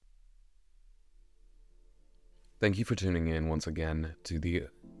Thank you for tuning in once again to the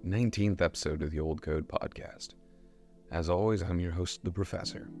 19th episode of the Old Code podcast. As always, I'm your host, the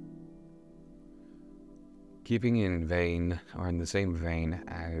Professor. Keeping in the same vein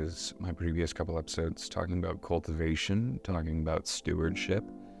as my previous couple episodes, talking about cultivation, talking about stewardship,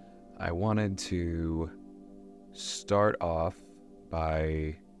 I wanted to start off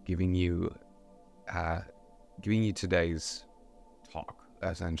by giving you today's talk,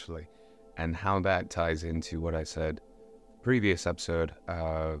 essentially, and how that ties into what I said previous episode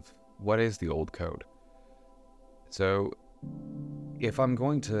of what is the old code. So if I'm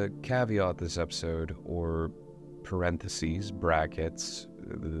going to caveat this episode, or parentheses, brackets,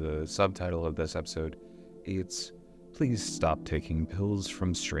 the subtitle of this episode, it's please stop taking pills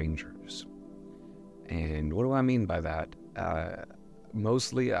from strangers. And what do I mean by that?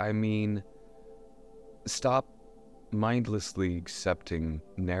 Mostly I mean stop mindlessly accepting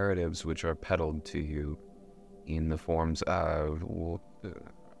narratives which are peddled to you in the forms of,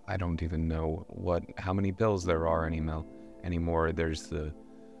 I don't even know how many pills there are anymore. There's the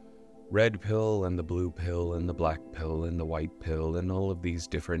red pill and the blue pill and the black pill and the white pill and all of these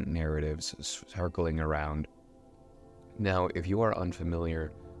different narratives circling around. Now, if you are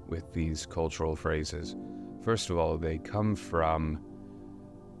unfamiliar with these cultural phrases, first of all, they come from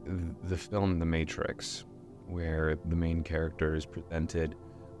the film The Matrix, where the main character is presented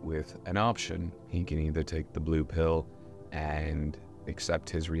with an option. He can either take the blue pill and accept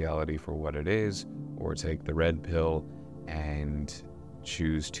his reality for what it is, or take the red pill and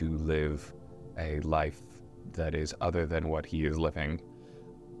choose to live a life that is other than what he is living.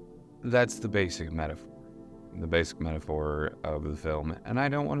 That's the basic metaphor of the film, and I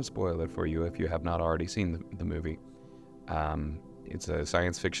don't want to spoil it for you if you have not already seen the movie. It's a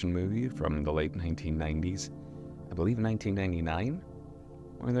science fiction movie from the late 1990s, I believe 1999,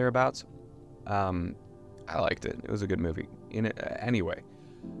 or thereabouts. I liked it. It was a good movie. Anyway,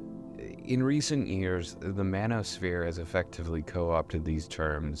 in recent years, the manosphere has effectively co-opted these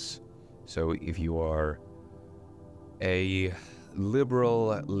terms. So if you are a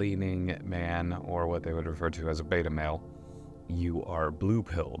liberal-leaning man, or what they would refer to as a beta male, you are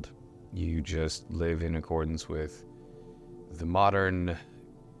blue-pilled. You just live in accordance with the modern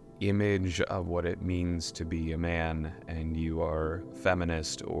image of what it means to be a man, and you are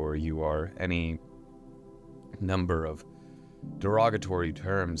feminist, or you are any number of derogatory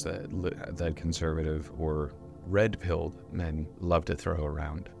terms that conservative or red-pilled men love to throw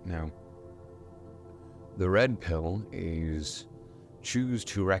around. Now, the red pill is choose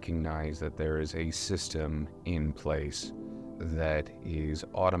to recognize that there is a system in place that is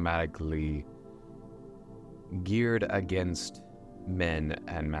automatically geared against men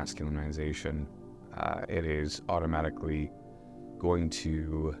and masculinization. It is automatically going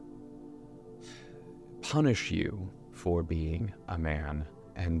to punish you for being a man,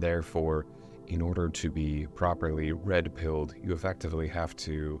 and therefore, in order to be properly red-pilled, you effectively have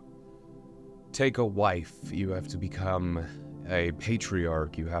to take a wife, you have to become a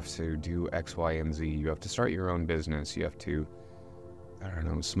patriarch, you have to do X, Y, and Z, you have to start your own business, you have to,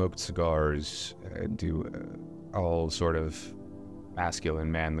 smoke cigars, do all sort of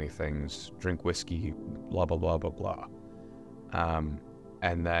masculine, manly things, drink whiskey, blah, blah, blah, blah, blah.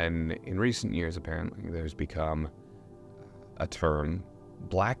 And then in recent years, apparently, there's become a term,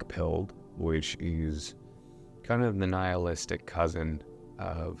 black-pilled, which is kind of the nihilistic cousin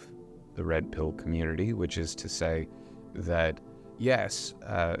of the red pill community, which is to say that, yes,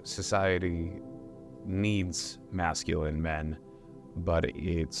 society needs masculine men, but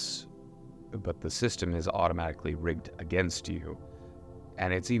the system is automatically rigged against you.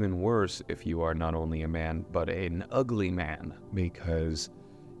 And it's even worse if you are not only a man, but an ugly man, because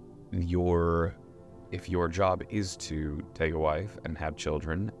if your job is to take a wife and have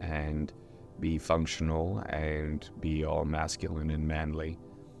children and be functional and be all masculine and manly,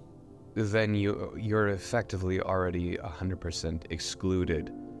 then you're effectively already 100%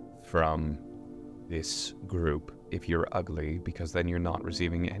 excluded from this group if you're ugly, because then you're not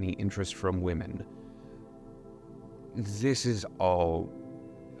receiving any interest from women. This is all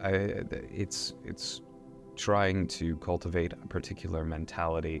it's trying to cultivate a particular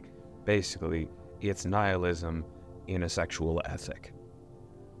mentality. Basically, it's nihilism in a sexual ethic.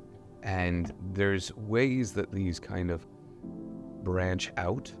 And there's ways that these kind of branch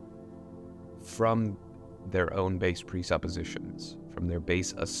out from their own base presuppositions, from their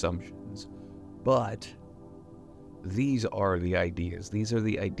base assumptions. But these are the ideas. These are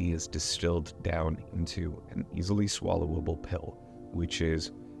the ideas distilled down into an easily swallowable pill, which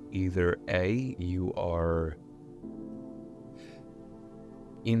is either A, you are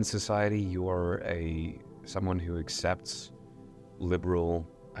in society, you are a someone who accepts liberal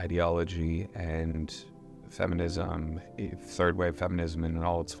ideology and feminism, third wave feminism in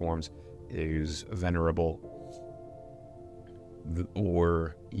all its forms, is venerable,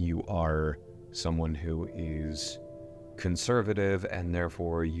 or you are someone who is conservative and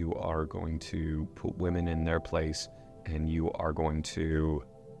therefore you are going to put women in their place and you are going to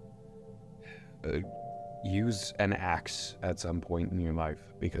use an axe at some point in your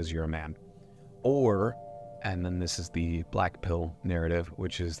life because you're a man. Or, and then this is the black pill narrative,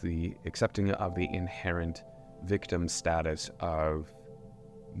 which is the accepting of the inherent victim status of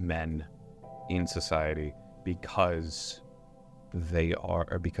men in society because we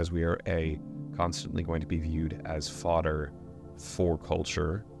are constantly going to be viewed as fodder for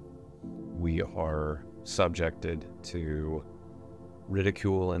culture. We are subjected to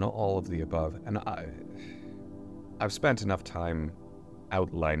ridicule and all of the above. And I've spent enough time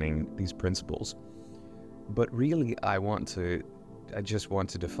outlining these principles, but really I just want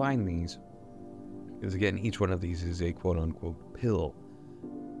to define these, because again, each one of these is a quote-unquote pill.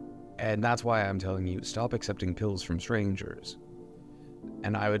 And that's why I'm telling you, stop accepting pills from strangers.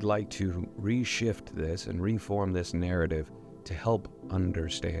 And I would like to reshift this and reform this narrative to help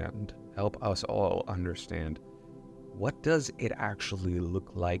us all understand, what does it actually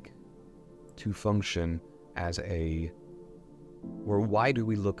look like to function as or why do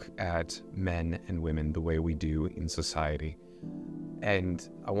we look at men and women the way we do in society? And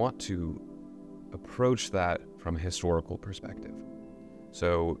I want to approach that from a historical perspective.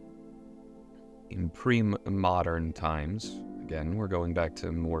 So in pre-modern times, again, we're going back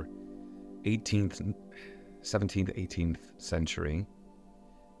to more 17th, 18th century,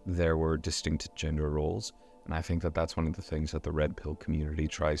 there were distinct gender roles. And I think that that's one of the things that the red pill community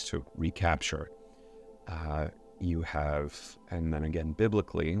tries to recapture. You have, and then again,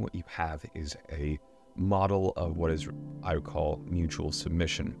 biblically, what you have is a model of what I would call mutual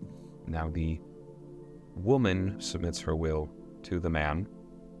submission. Now, the woman submits her will to the man.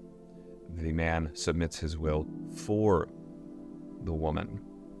 The man submits his will for the woman.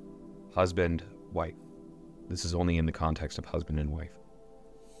 Husband, wife. This is only in the context of husband and wife.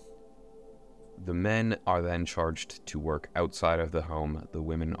 The men are then charged to work outside of the home. The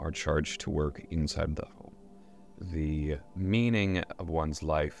women are charged to work inside the home. The meaning of one's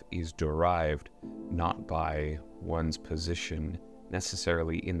life is derived not by one's position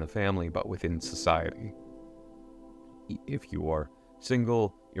necessarily in the family, but within society. If you are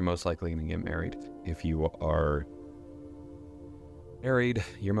single, you're most likely going to get married. If you are married,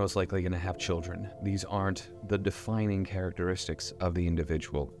 you're most likely going to have children. These aren't the defining characteristics of the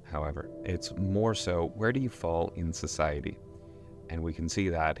individual, however. It's more so, where do you fall in society? And we can see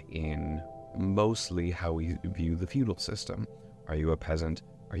that in mostly how we view the feudal system. Are you a peasant?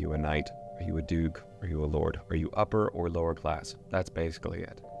 Are you a knight? Are you a duke? Are you a lord? Are you upper or lower class? That's basically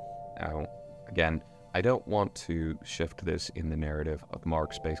it. Now, again, I don't want to shift this in the narrative of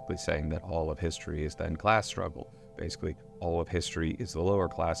Marx basically saying that all of history is then class struggle. Basically, all of history is the lower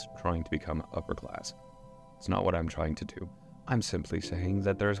class trying to become upper class. It's not what I'm trying to do. I'm simply saying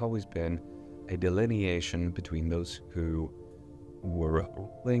that there's always been a delineation between those who were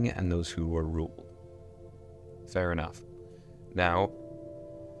ruling and those who were ruled. Fair enough. Now,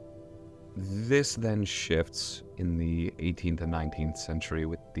 this then shifts in the 18th and 19th century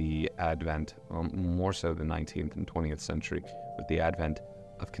with the advent, more so the 19th and 20th century, with the advent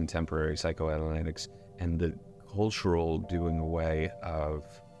of contemporary psychoanalytics and the cultural doing away of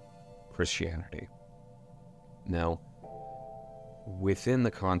Christianity. Now, within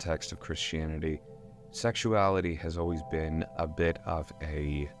the context of Christianity, sexuality has always been a bit of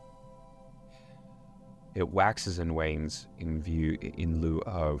it waxes and wanes in lieu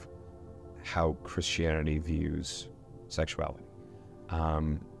of how Christianity views sexuality.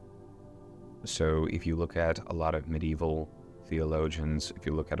 So if you look at a lot of medieval theologians, if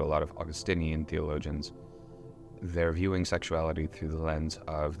you look at a lot of Augustinian theologians, they're viewing sexuality through the lens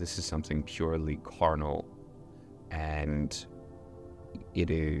of this is something purely carnal, and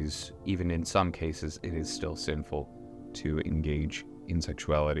it is, even in some cases, it is still sinful to engage in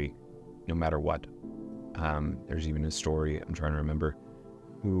sexuality, no matter what. There's even a story, I'm trying to remember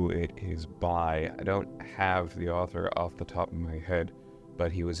who it is by. I don't have the author off the top of my head,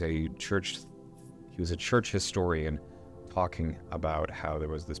 but he was a church historian talking about how there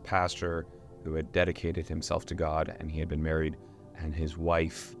was this pastor who had dedicated himself to God, and he had been married, and his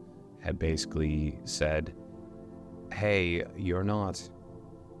wife had basically said, hey, you're not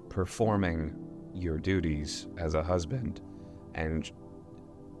performing your duties as a husband. And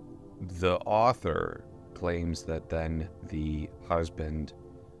the author claims that then the husband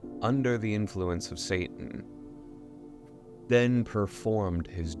under the influence of Satan, then performed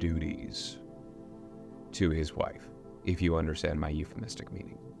his duties to his wife, if you understand my euphemistic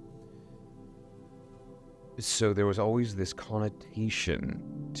meaning. So there was always this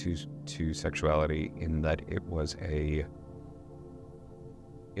connotation to sexuality in that it was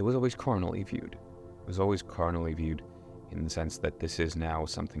always carnally viewed. It was always carnally viewed in the sense that this is now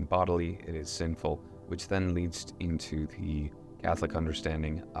something bodily, it is sinful, which then leads into the Catholic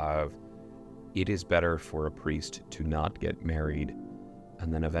understanding of it is better for a priest to not get married,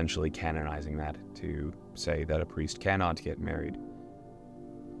 and then eventually canonizing that to say that a priest cannot get married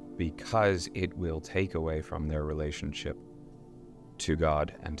because it will take away from their relationship to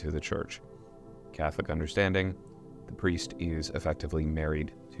God and to the church. Catholic understanding, the priest is effectively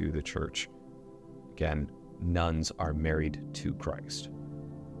married to the church. Again, nuns are married to Christ.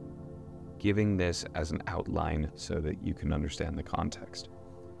 Giving this as an outline so that you can understand the context.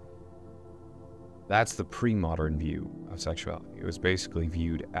 That's the pre-modern view of sexuality. It was basically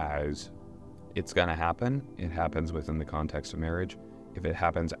viewed as it's going to happen. It happens within the context of marriage. If it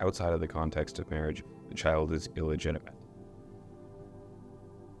happens outside of the context of marriage, the child is illegitimate.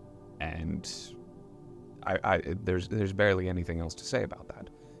 And there's barely anything else to say about that.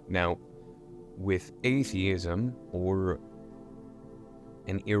 Now, with atheism or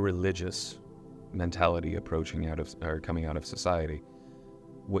an irreligious mentality coming out of society,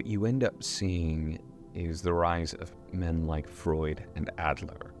 what you end up seeing is the rise of men like Freud and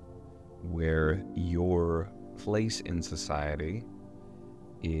Adler, where your place in society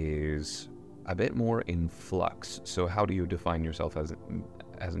is a bit more in flux. So how do you define yourself as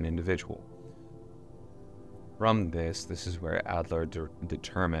an individual? From this is where Adler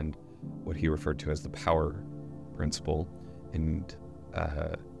determined what he referred to as the power principle, and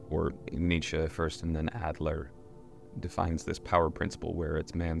or Nietzsche first and then Adler defines this power principle where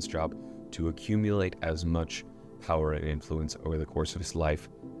it's man's job to accumulate as much power and influence over the course of his life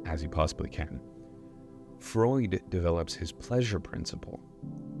as he possibly can. Freud develops his pleasure principle,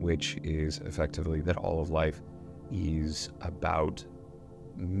 which is effectively that all of life is about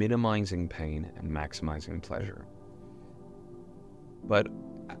minimizing pain and maximizing pleasure. But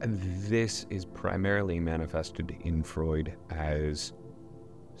this is primarily manifested in Freud as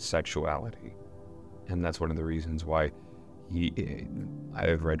sexuality. And that's one of the reasons why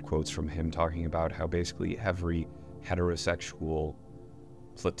I've read quotes from him talking about how basically every heterosexual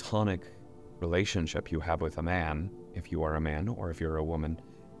platonic relationship you have with a man, if you are a man or if you're a woman,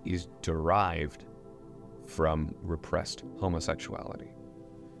 is derived from repressed homosexuality.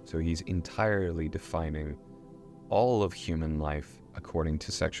 So he's entirely defining all of human life according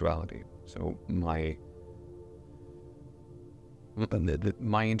to sexuality. So my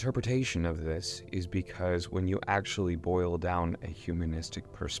interpretation of this is because when you actually boil down a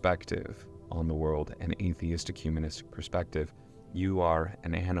humanistic perspective on the world, an atheistic humanistic perspective, you are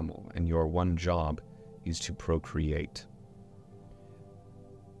an animal and your one job is to procreate.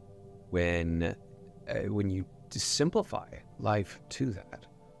 When you simplify life to that,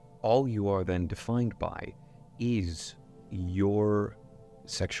 all you are then defined by is your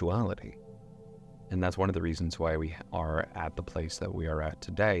sexuality. And that's one of the reasons why we are at the place that we are at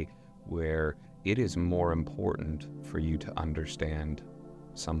today, where it is more important for you to understand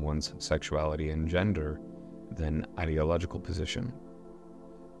someone's sexuality and gender than ideological position.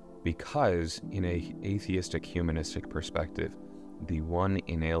 Because in a atheistic humanistic perspective, the one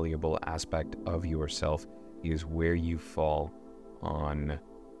inalienable aspect of yourself is where you fall on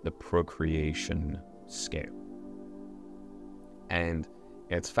the procreation scale. And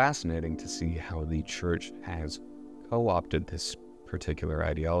it's fascinating to see how the church has co-opted this particular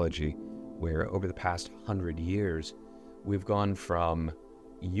ideology, where over the past 100 years, we've gone from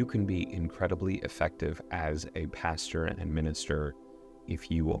you can be incredibly effective as a pastor and minister if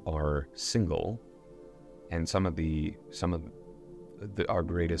you are single, and some of our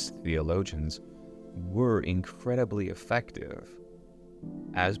greatest theologians were incredibly effective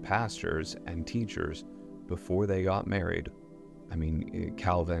as pastors and teachers before they got married. I mean,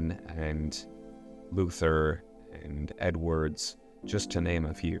 Calvin and Luther and Edwards, just to name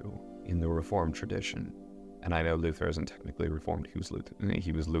a few, in the Reformed tradition. And I know Luther isn't technically Reformed. He was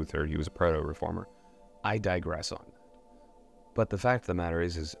Luther. He was a proto-reformer. I digress on that. But the fact of the matter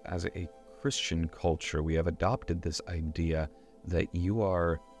is as a Christian culture, we have adopted this idea that you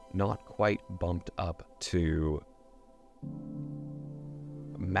are not quite bumped up to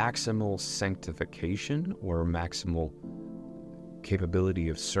maximal sanctification or maximal capability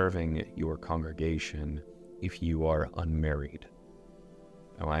of serving your congregation if you are unmarried.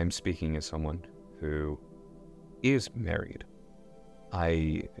 Now, I'm speaking as someone who is married.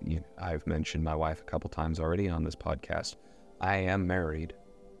 I've mentioned my wife a couple times already on this podcast. I am married,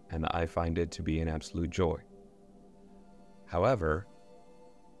 and I find it to be an absolute joy. However,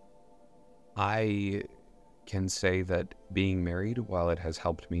 I can say that being married, while it has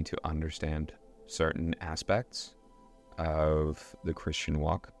helped me to understand certain aspects of the Christian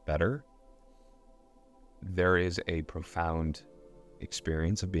walk better, there is a profound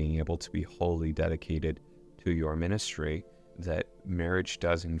experience of being able to be wholly dedicated to your ministry that marriage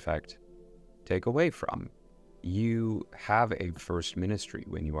does in fact take away from. You have a first ministry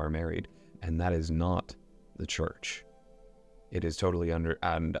when you are married, and that is not the church. It is totally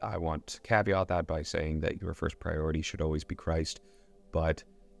and I want to caveat that by saying that your first priority should always be Christ, but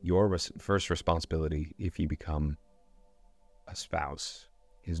your first responsibility, if you become a spouse,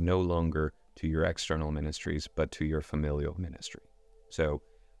 is no longer to your external ministries, but to your familial ministry. So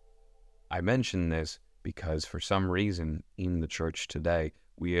I mention this because for some reason in the church today,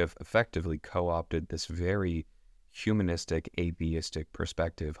 we have effectively co-opted this very humanistic, atheistic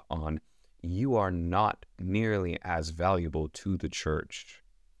perspective on you are not nearly as valuable to the church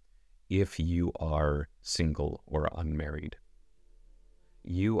if you are single or unmarried.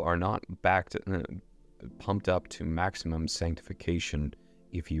 You are not pumped up to maximum sanctification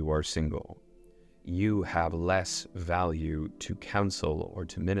if you are single. You have less value to counsel or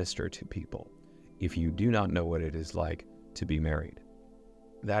to minister to people if you do not know what it is like to be married.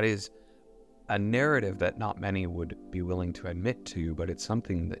 That is a narrative that not many would be willing to admit to, but it's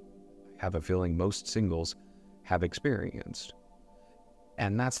something that I have a feeling most singles have experienced.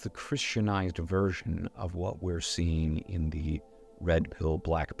 And that's the Christianized version of what we're seeing in the red pill,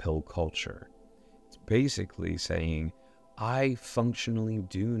 black pill culture. It's basically saying, I functionally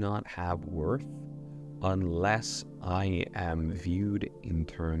do not have worth unless I am viewed in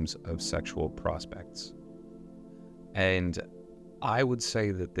terms of sexual prospects. And I would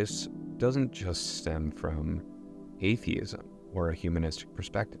say that this doesn't just stem from atheism or a humanistic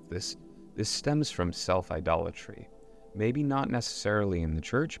perspective. This stems from self-idolatry. Maybe not necessarily in the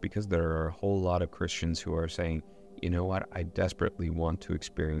church, because there are a whole lot of Christians who are saying, you know what, I desperately want to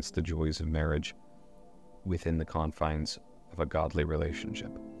experience the joys of marriage within the confines of a godly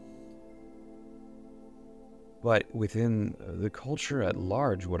relationship. But within the culture at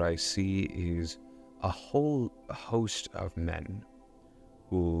large, what I see is a whole host of men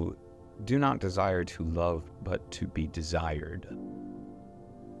who do not desire to love, but to be desired.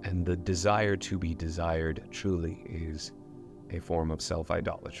 And the desire to be desired truly is a form of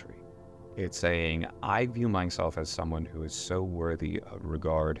self-idolatry. It's saying, I view myself as someone who is so worthy of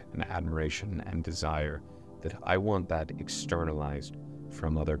regard and admiration and desire that I want that externalized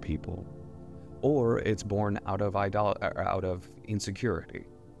from other people. Or it's born out of insecurity.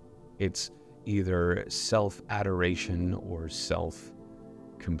 It's either self-adoration or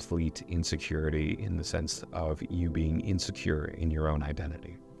self-complete insecurity, in the sense of you being insecure in your own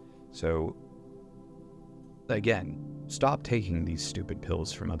identity. So, again, stop taking these stupid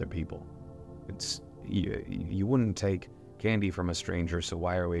pills from other people. You wouldn't take candy from a stranger, so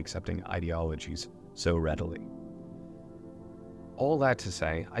why are we accepting ideologies so readily? All that to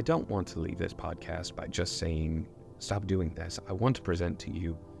say, I don't want to leave this podcast by just saying, stop doing this. I want to present to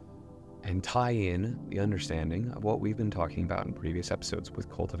you and tie in the understanding of what we've been talking about in previous episodes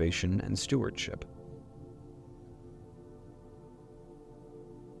with cultivation and stewardship.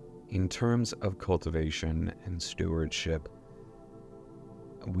 In terms of cultivation and stewardship,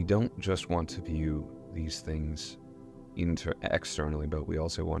 we don't just want to view these things externally, but we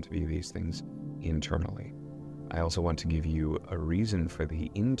also want to view these things internally. I also want to give you a reason for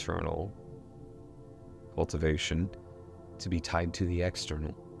the internal cultivation to be tied to the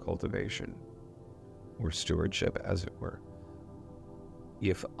external cultivation, or stewardship, as it were.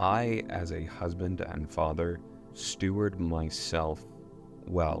 If I, as a husband and father, steward myself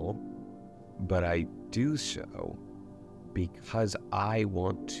well, but I do so because I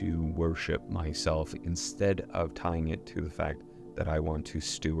want to worship myself instead of tying it to the fact that I want to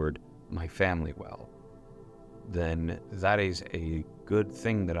steward my family well, then that is a good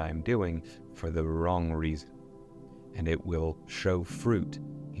thing that I'm doing for the wrong reason, and it will show fruit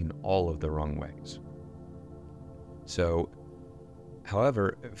in all of the wrong ways. So,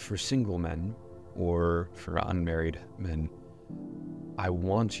 however, for single men or for unmarried men, I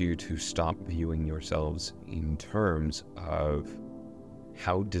want you to stop viewing yourselves in terms of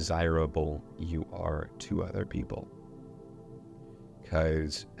how desirable you are to other people.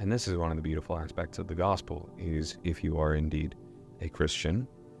 Because, and this is one of the beautiful aspects of the gospel, is if you are indeed a Christian,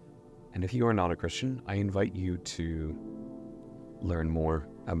 and if you are not a Christian, I invite you to learn more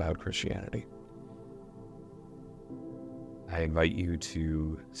about Christianity. I invite you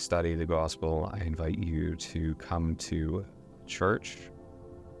to study the gospel. I invite you to come to a church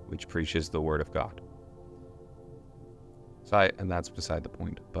which preaches the word of God. And that's beside the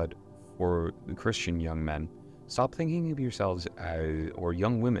point. But for the Christian young men, stop thinking of yourselves as, or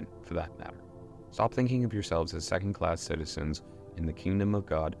young women for that matter, stop thinking of yourselves as second-class citizens in the kingdom of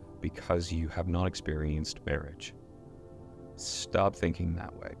God because you have not experienced marriage. Stop thinking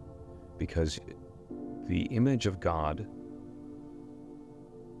that way, because the image of God,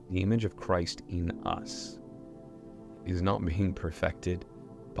 the image of Christ in us, is not being perfected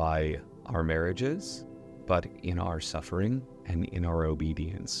by our marriages, but in our suffering and in our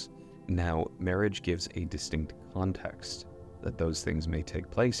obedience. Now, marriage gives a distinct context that those things may take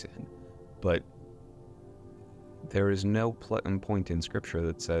place in, but there is no point in Scripture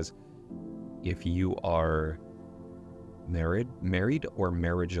that says if you are married or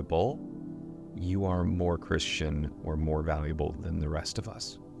marriageable, you are more Christian or more valuable than the rest of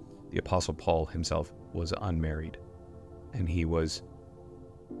us. The Apostle Paul himself was unmarried, and he was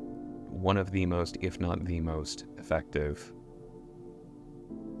one of the most, if not the most, effective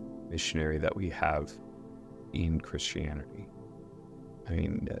missionary that we have in Christianity. I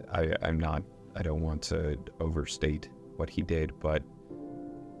mean, I don't want to overstate what he did, but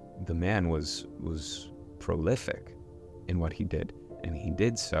the man was prolific in what he did, and he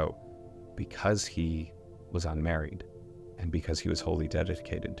did so because he was unmarried and because he was wholly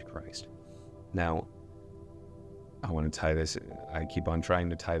dedicated to Christ. Now, I want to tie this, I keep on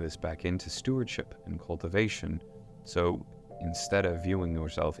trying to tie this back into stewardship and cultivation. So instead of viewing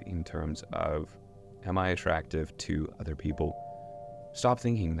yourself in terms of, am I attractive to other people? Stop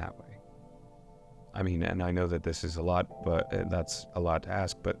thinking that way. I mean, and I know that this is a lot, but that's a lot to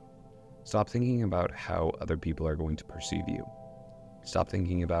ask, but stop thinking about how other people are going to perceive you. Stop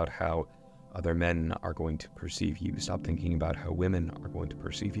thinking about how other men are going to perceive you. Stop thinking about how women are going to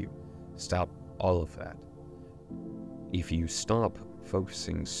perceive you. Stop all of that. If you stop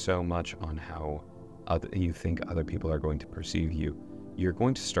focusing so much on how you think other people are going to perceive you, you're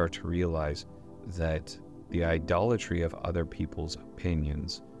going to start to realize that the idolatry of other people's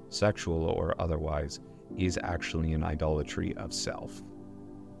opinions, sexual or otherwise, is actually an idolatry of self.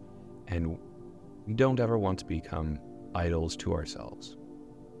 And we don't ever want to become idols to ourselves.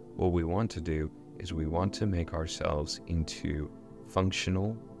 What we want to do is we want to make ourselves into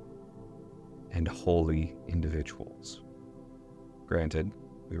functional and holy individuals. Granted,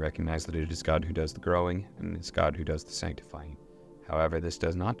 we recognize that it is God who does the growing and it's God who does the sanctifying. However, this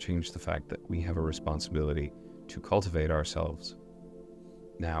does not change the fact that we have a responsibility to cultivate ourselves.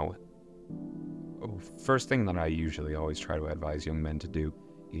 Now, first thing that I usually always try to advise young men to do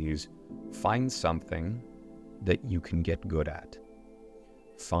is find something that you can get good at.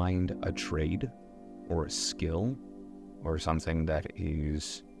 Find a trade or a skill or something that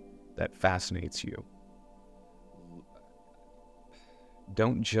fascinates you.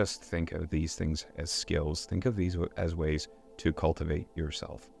 Don't just think of these things as skills. Think of these as ways to cultivate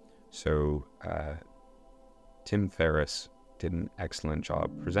yourself. So Tim Ferriss did an excellent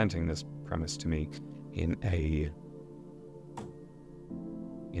job presenting this premise to me in a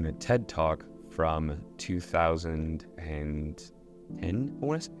TED Talk from 2010, I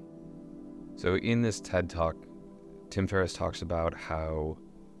want to say. So in this TED Talk, Tim Ferriss talks about how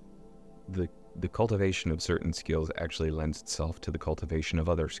the cultivation of certain skills actually lends itself to the cultivation of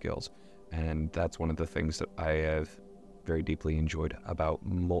other skills. And that's one of the things that I have very deeply enjoyed about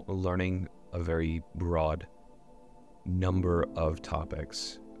learning a very broad number of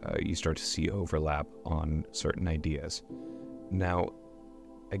topics. You start to see overlap on certain ideas. Now,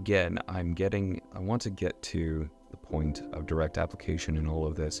 again, I want to get to the point of direct application in all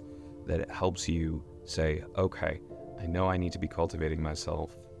of this, that it helps you say, okay, I know I need to be cultivating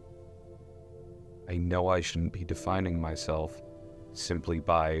myself. I know I shouldn't be defining myself simply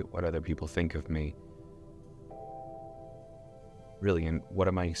by what other people think of me. Really, and what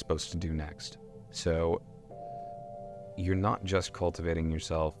am I supposed to do next? So, you're not just cultivating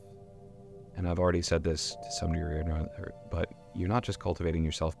yourself, and I've already said this to some degree or another, but you're not just cultivating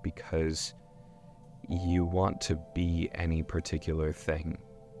yourself because you want to be any particular thing.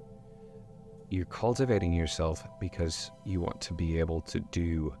 You're cultivating yourself because you want to be able to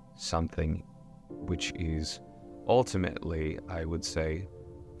do something which is ultimately, I would say,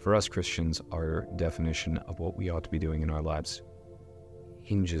 for us Christians, our definition of what we ought to be doing in our lives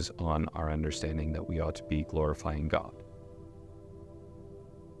hinges on our understanding that we ought to be glorifying God.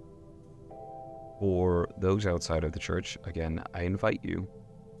 For those outside of the church, again, I invite you,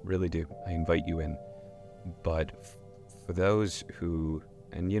 really do, I invite you in. But for those who,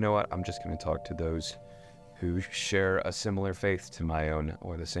 and you know what, I'm just going to talk to those who share a similar faith to my own,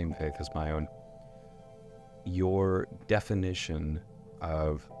 or the same faith as my own, your definition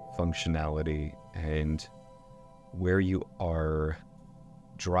of functionality and where you are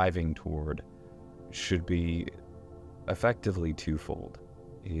driving toward should be effectively twofold.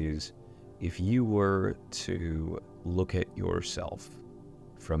 Is if you were to look at yourself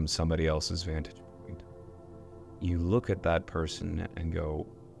from somebody else's vantage point, you look at that person and go,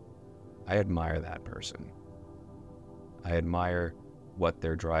 I admire that person. I admire what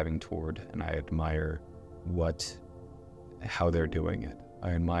they're driving toward, and I admire how they're doing it.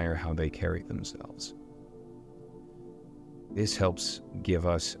 I admire how they carry themselves. This helps give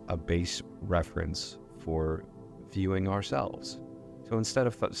us a base reference for viewing ourselves. So instead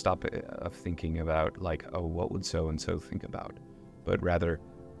of thinking about like, oh, what would so-and-so think about? But rather,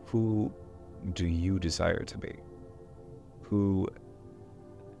 who do you desire to be?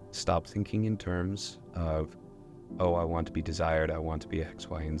 Stop thinking in terms of, oh, I want to be desired, I want to be X,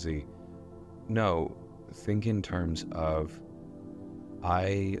 Y, and Z. No, think in terms of,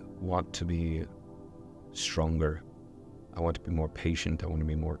 I want to be stronger. I want to be more patient. I want to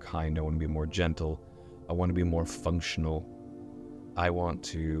be more kind. I want to be more gentle. I want to be more functional. I want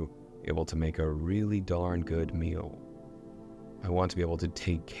to be able to make a really darn good meal. I want to be able to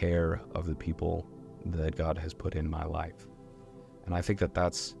take care of the people that God has put in my life. And I think that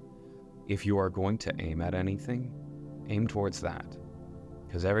that's, if you are going to aim at anything, aim towards that,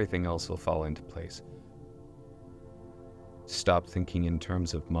 because everything else will fall into place. Stop thinking in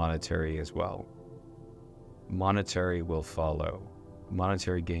terms of monetary as well. Monetary will follow.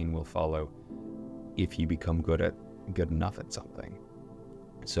 Monetary gain will follow if you become good enough at something.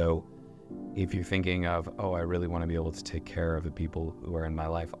 So if you're thinking of, oh, I really want to be able to take care of the people who are in my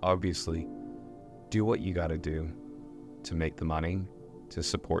life, obviously do what you got to do to make the money to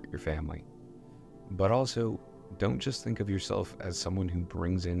support your family. But also, don't just think of yourself as someone who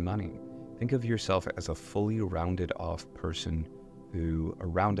brings in money. Think of yourself as a fully rounded out person who,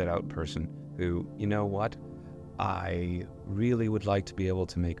 you know what? I really would like to be able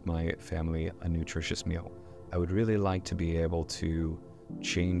to make my family a nutritious meal. I would really like to be able to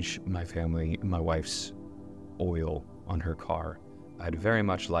change my wife's oil on her car. I'd very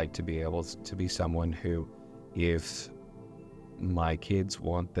much like to be able to be someone who, if my kids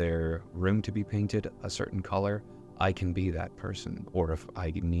want their room to be painted a certain color, I can be that person. Or if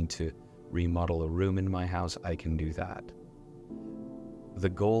I need to remodel a room in my house, I can do that. The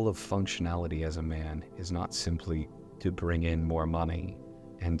goal of functionality as a man is not simply to bring in more money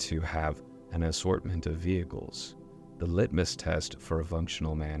and to have an assortment of vehicles. The litmus test for a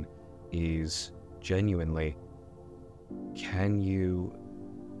functional man is genuinely, can you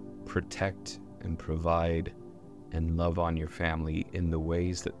protect and provide and love on your family in the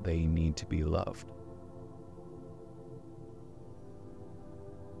ways that they need to be loved?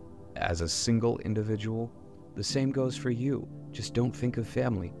 As a single individual, the same goes for you. Just don't think of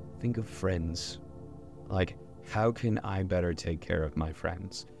family, think of friends. Like, how can I better take care of my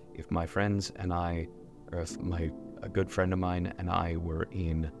friends? If my friends and I, or if a good friend of mine and I were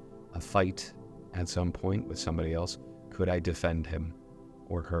in a fight at some point with somebody else, could I defend him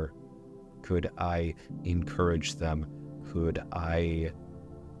or her? Could I encourage them? Could I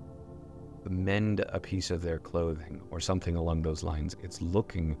mend a piece of their clothing or something along those lines? It's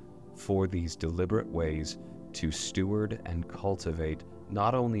looking for these deliberate ways to steward and cultivate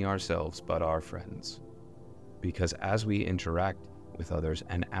not only ourselves but our friends. Because as we interact with others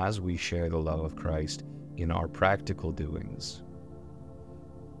and as we share the love of Christ in our practical doings,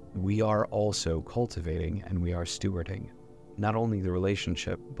 we are also cultivating and we are stewarding not only the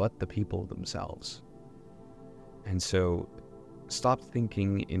relationship but the people themselves. And so stop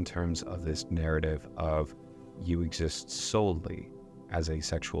thinking in terms of this narrative of you exist solely as a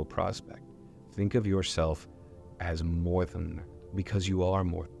sexual prospect. Think of yourself as more than that, because you are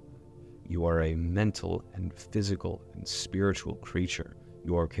more than that. You are a mental and physical and spiritual creature.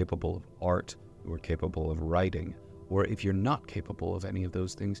 You are capable of art, you are capable of writing, or if you're not capable of any of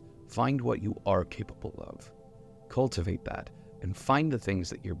those things, find what you are capable of. Cultivate that and find the things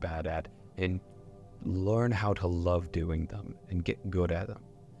that you're bad at and learn how to love doing them and get good at them.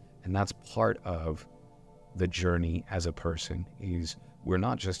 And that's part of the journey as a person, is we're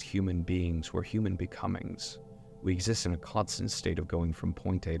not just human beings, we're human becomings. We exist in a constant state of going from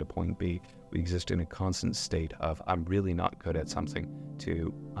point A to point B. We exist in a constant state of, I'm really not good at something,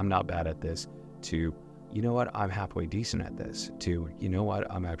 to, I'm not bad at this, to, you know what, I'm halfway decent at this, to, you know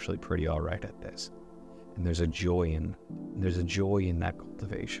what, I'm actually pretty all right at this. And there's a joy in that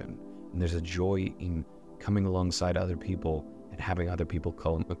cultivation. And there's a joy in coming alongside other people and having other people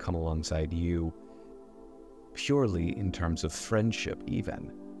come alongside you purely in terms of friendship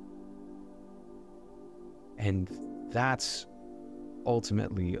even. And that's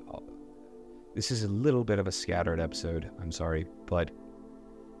ultimately, this is a little bit of a scattered episode, I'm sorry, but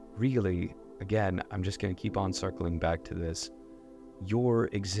really, again, I'm just going to keep on circling back to this. Your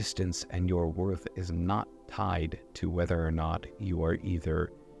existence and your worth is not tied to whether or not you are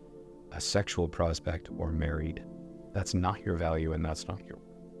either a sexual prospect or married. That's not your value and that's not your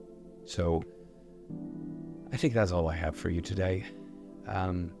worth. So I think that's all I have for you today.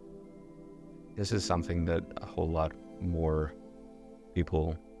 This is something that a whole lot more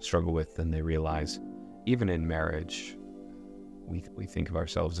people struggle with than they realize. Even in marriage, we think of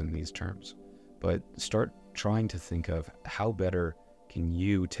ourselves in these terms. But start trying to think of how better can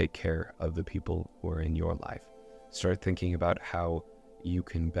you take care of the people who are in your life. Start thinking about how you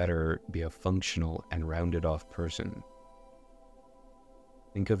can better be a functional and rounded off person.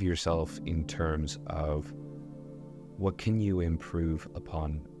 Think of yourself in terms of what can you improve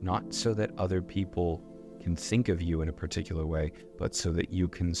upon, not so that other people can think of you in a particular way, but so that you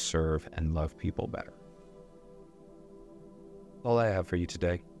can serve and love people better. All I have for you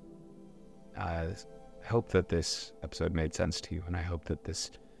today. I hope that this episode made sense to you, and I hope that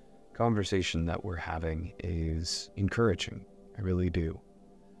this conversation that we're having is encouraging. I really do.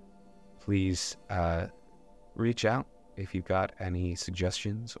 Please reach out if you've got any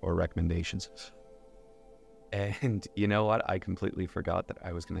suggestions or recommendations. And you know what? I completely forgot that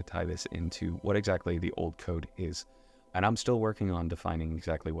I was going to tie this into what exactly the old code is. And I'm still working on defining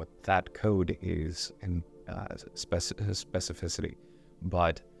exactly what that code is and specificity.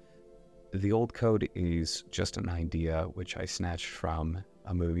 But the old code is just an idea which I snatched from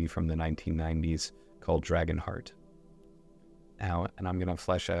a movie from the 1990s called Dragonheart. Now, and I'm going to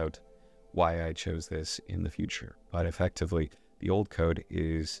flesh out why I chose this in the future. But effectively, the old code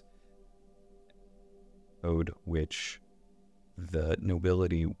is code which the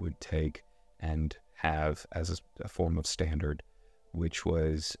nobility would take and have as a form of standard, which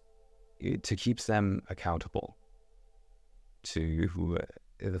was to keep them accountable to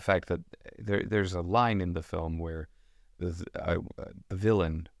the fact that there's a line in the film where the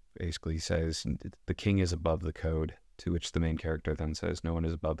villain basically says the king is above the code, to which the main character then says no one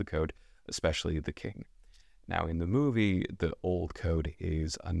is above the code, especially the king. Now in the movie, the old code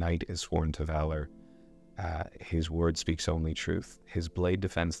is a knight is sworn to valor. His word speaks only truth. His blade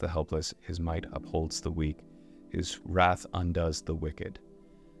defends the helpless. His might upholds the weak. His wrath undoes the wicked.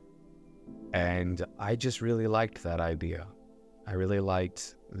 And I just really liked that idea. I really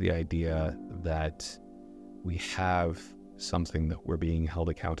liked the idea that we have something that we're being held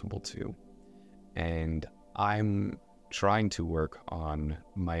accountable to. And I'm trying to work on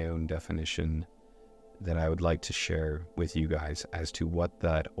my own definition that I would like to share with you guys as to what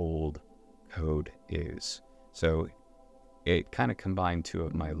that old code is. So it kind of combined two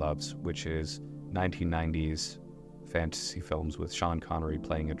of my loves, which is 1990s fantasy films with Sean Connery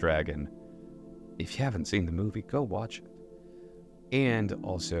playing a dragon. If you haven't seen the movie, go watch it. And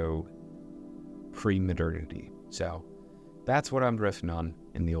also pre-modernity. So that's what I'm riffing on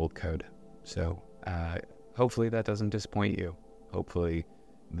in the old code. So hopefully that doesn't disappoint you. Hopefully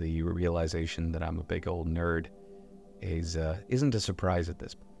the realization that I'm a big old nerd isn't a surprise at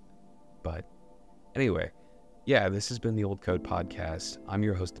this point. But anyway, yeah, this has been the Old Code Podcast. I'm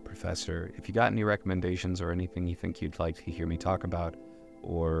your host, the Professor. If you got any recommendations or anything you think you'd like to hear me talk about,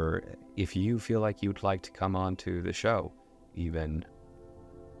 or if you feel like you'd like to come on to the show, even,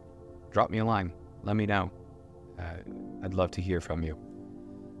 drop me a line. Let me know. I'd love to hear from you.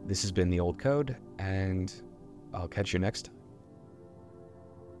 This has been the Old Code, and I'll catch you next time.